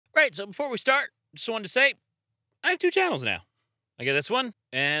Right, so before we start, just wanted to say, I have 2 channels now. I get this one,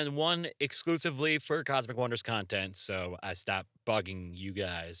 and one exclusively for Cosmic Wonders content, so I stopped bugging you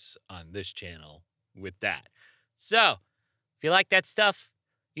guys on this channel with that. So, if you like that stuff,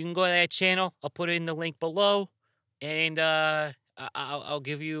 you can go to that channel. I'll put it in the link below, and I'll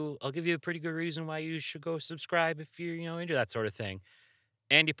give you a pretty good reason why you should go subscribe if you're into that sort of thing.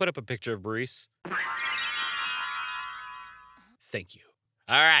 And you put up a picture of Brees. Thank you.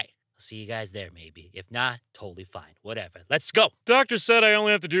 All right. I'll see you guys there, maybe. If not, totally fine. Whatever. Let's go. Doctor said I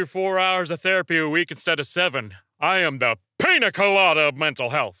only have to do 4 hours of therapy a week instead of 7. I am the pina colada of mental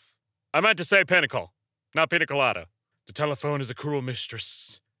health. I meant to say pinnacle, not pina colada. The telephone is a cruel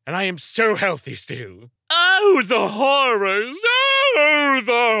mistress, and I am so healthy still. Oh, the horrors! Oh,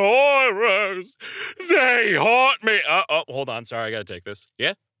 the horrors! They haunt me! Hold on. Sorry, I gotta take this.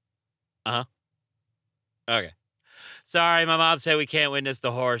 Yeah? Uh-huh. Okay. Sorry, my mom said we can't witness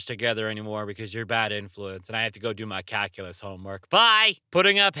the horrors together anymore because you're bad influence, and I have to go do my calculus homework. Bye!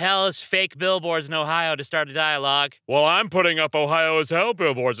 Putting up hell as fake billboards in Ohio to start a dialogue. Well, I'm putting up Ohio as hell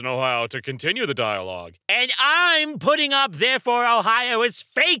billboards in Ohio to continue the dialogue. And I'm putting up therefore Ohio as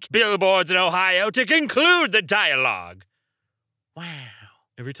fake billboards in Ohio to conclude the dialogue. Wow.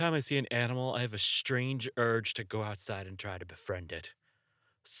 Every time I see an animal, I have a strange urge to go outside and try to befriend it.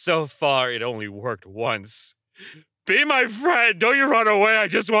 So far, it only worked once. Be my friend! Don't you run away! I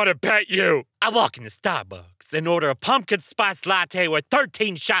just want to pet you! I walk into Starbucks and order a pumpkin spice latte with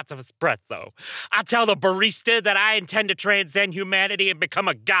 13 shots of espresso. I tell the barista that I intend to transcend humanity and become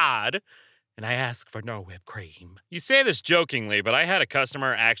a god. And I ask for no whipped cream. You say this jokingly, but I had a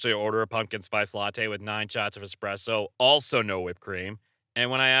customer actually order a pumpkin spice latte with 9 shots of espresso, also no whipped cream.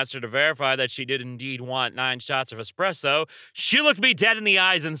 And when I asked her to verify that she did indeed want 9 shots of espresso, she looked me dead in the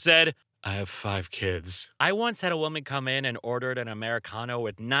eyes and said, I have 5 kids. I once had a woman come in and ordered an Americano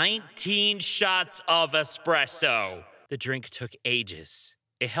with 19 shots of espresso. The drink took ages.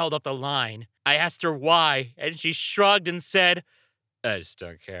 It held up the line. I asked her why, and she shrugged and said, I just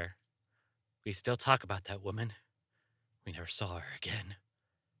don't care. We still talk about that woman. We never saw her again.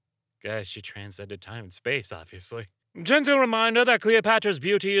 Guys, she transcended time and space, obviously. Gentle reminder that Cleopatra's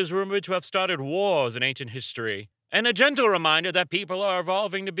beauty is rumored to have started wars in ancient history. And a gentle reminder that people are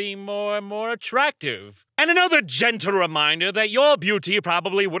evolving to be more and more attractive. And another gentle reminder that your beauty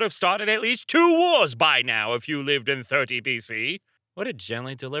probably would have started at least 2 wars by now if you lived in 30 BC. What a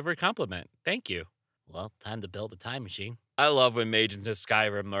gently delivered compliment. Thank you. Well, time to build a time machine. I love when mages into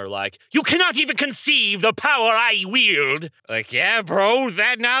Skyrim are like, you cannot even conceive the power I wield. Like, yeah, bro,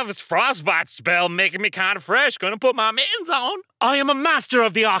 that novice frostbite spell making me kind of fresh. Gonna put my mittens on. I am a master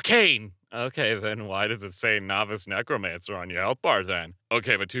of the arcane. Okay, then why does it say Novice Necromancer on your health bar then?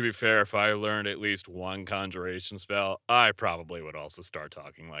 Okay, but to be fair, if I learned at least 1 conjuration spell, I probably would also start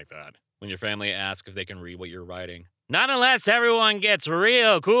talking like that. When your family asks if they can read what you're writing. Not unless everyone gets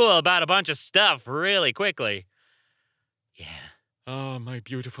real cool about a bunch of stuff really quickly. Yeah. Oh, my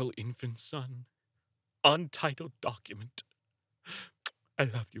beautiful infant son. Untitled document. I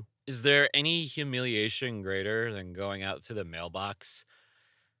love you. Is there any humiliation greater than going out to the mailbox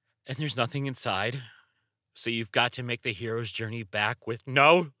and there's nothing inside, so you've got to make the hero's journey back with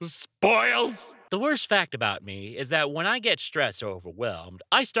no spoils? The worst fact about me is that when I get stressed or overwhelmed,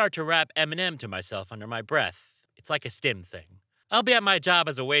 I start to rap Eminem to myself under my breath. It's like a stim thing. I'll be at my job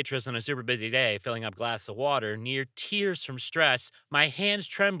as a waitress on a super busy day, filling up glass of water, near tears from stress, my hands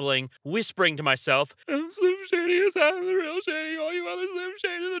trembling, whispering to myself, I'm Slim Shady, yes, I'm the real Shady. All you other Slim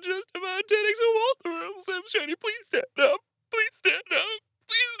Shadys are just about titties who want the real Slim Shady. Please stand up. Please stand up.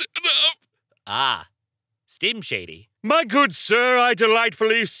 Please stand up. Ah, Stim Shady. My good sir, I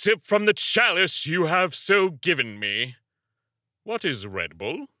delightfully sip from the chalice you have so given me. What is Red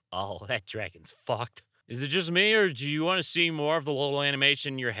Bull? Oh, that dragon's fucked. Is it just me, or do you want to see more of the little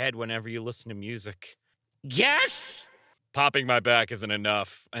animation in your head whenever you listen to music? Yes! Popping my back isn't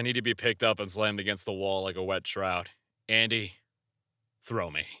enough. I need to be picked up and slammed against the wall like a wet trout. Andy,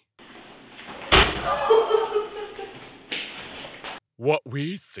 throw me. What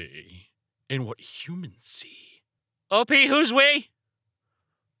we see, and what humans see. OP, who's we?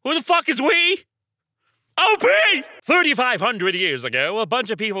 Who the fuck is we? OP! 3,500 years ago, a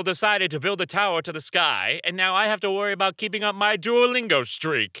bunch of people decided to build a tower to the sky, and now I have to worry about keeping up my Duolingo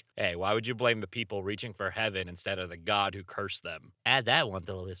streak. Hey, why would you blame the people reaching for heaven instead of the god who cursed them? Add that one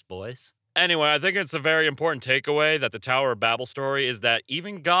to the list, boys. Anyway, I think it's a very important takeaway that the Tower of Babel story is that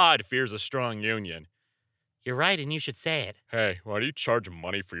even God fears a strong union. You're right, and you should say it. Hey, why do you charge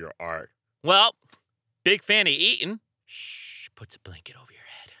money for your art? Well, big fan of eating. Shh, puts a blanket over your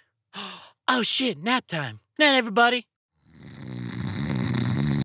head. Oh shit, nap time. Night, everybody.